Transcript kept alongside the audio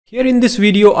Here in this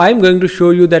video, I am going to show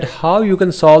you that how you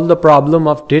can solve the problem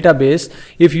of database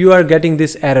if you are getting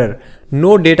this error.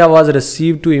 No data was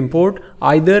received to import,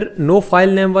 either no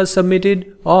file name was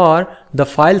submitted or the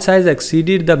file size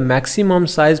exceeded the maximum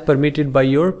size permitted by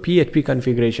your PHP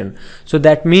configuration. So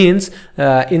that means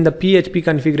in the PHP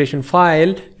configuration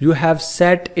file, you have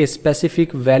set a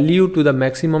specific value to the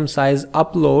maximum size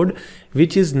upload,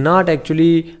 which is not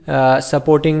actually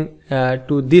supporting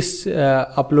to this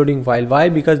uploading file. Why?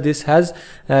 Because this has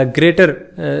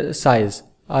greater size,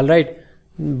 all right,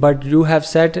 but you have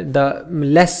set the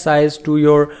less size to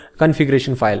your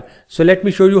configuration file. So let me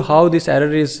show you how this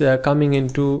error is coming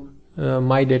into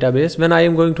my database when I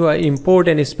am going to import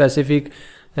any specific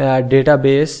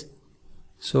database.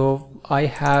 So I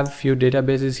have few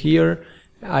databases here.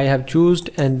 I have chosen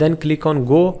and then click on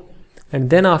go, and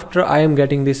then after I am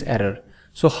getting this error.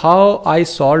 So how I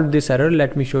solved this error,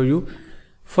 let me show you.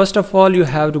 First of all, you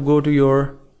have to go to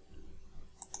your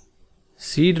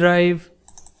C drive,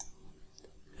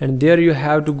 and there you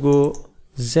have to go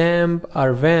XAMPP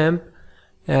or WAMP,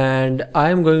 and I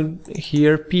am going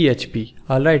here PHP,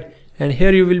 all right, and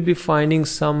here you will be finding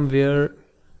somewhere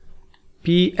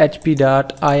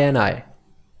php.ini.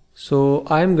 So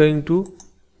I am going to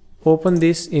open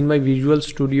this in my Visual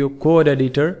Studio Code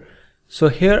editor. So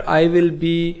here I will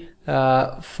be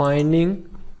finding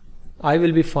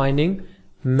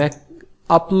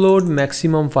upload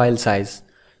maximum file size.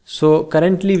 So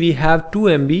currently we have 2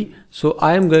 MB, so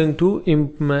I am going to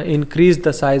increase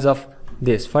the size of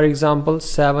this, for example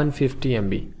 750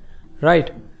 MB,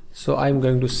 right? So I am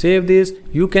going to save this.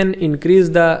 You can increase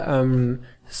the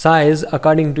size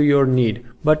according to your need,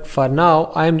 but for now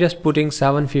I am just putting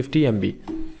 750 MB.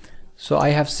 So I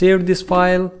have saved this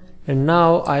file, and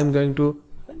now I am going to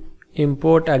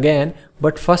import again,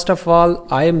 but first of all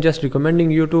I am just recommending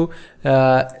you to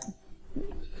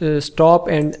stop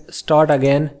and start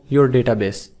again your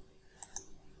database.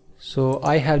 So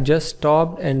I have just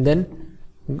stopped and then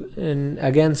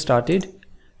again started,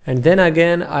 and then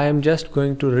again I am just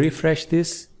going to refresh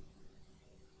this.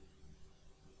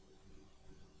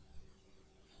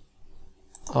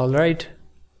 All right,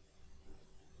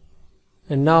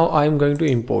 and now I am going to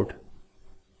import.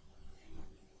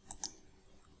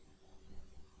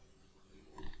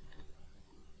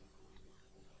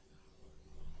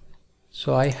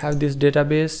 So I have this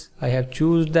database, I have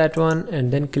chosen that one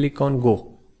and then click on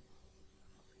go.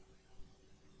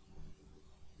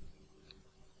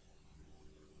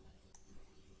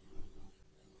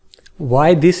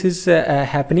 Why this is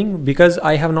happening? Because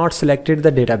I have not selected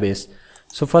the database.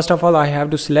 So first of all I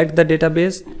have to select the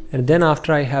database, and then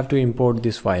after I have to import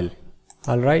this file,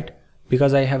 all right,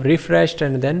 because I have refreshed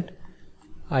and then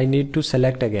I need to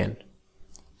select again.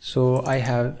 So I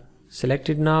have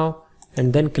selected now,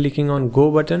 and then clicking on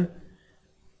go button,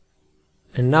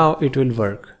 and now it will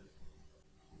work.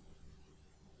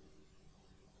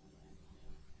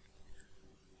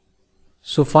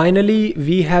 So finally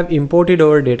we have imported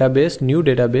our database, new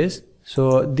database.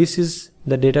 So this is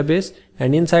the database,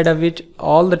 and inside of which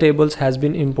all the tables has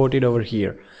been imported over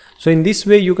here. So in this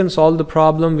way you can solve the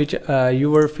problem which you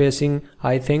were facing,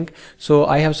 I think. So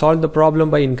I have solved the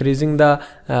problem by increasing the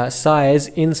size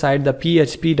inside the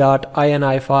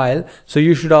php.ini file. So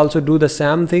you should also do the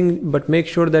same thing, but make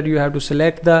sure that you have to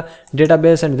select the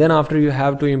database, and then after you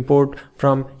have to import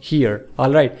from here,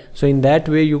 all right. So in that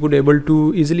way you could able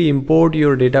to easily import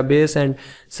your database and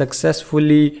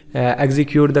successfully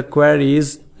execute the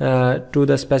queries to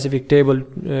the specific table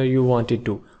you wanted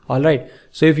to. Alright,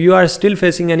 so if you are still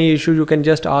facing any issue, you can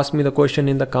just ask me the question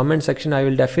in the comment section. I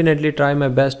will definitely try my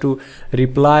best to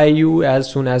reply you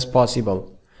as soon as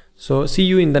possible. So see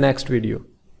you in the next video.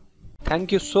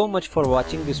 Thank you so much for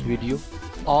watching this video.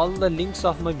 All the links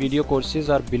of my video courses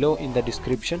are below in the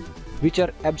description, which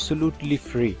are absolutely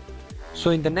free. So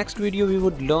in the next video we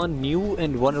would learn new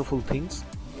and wonderful things.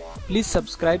 Please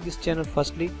subscribe this channel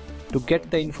firstly to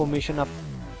get the information of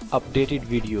updated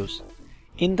videos.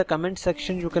 In the comment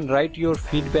section you can write your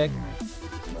feedback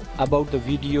about the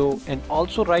video, and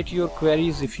also write your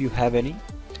queries if you have any.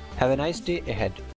 Have a nice day ahead.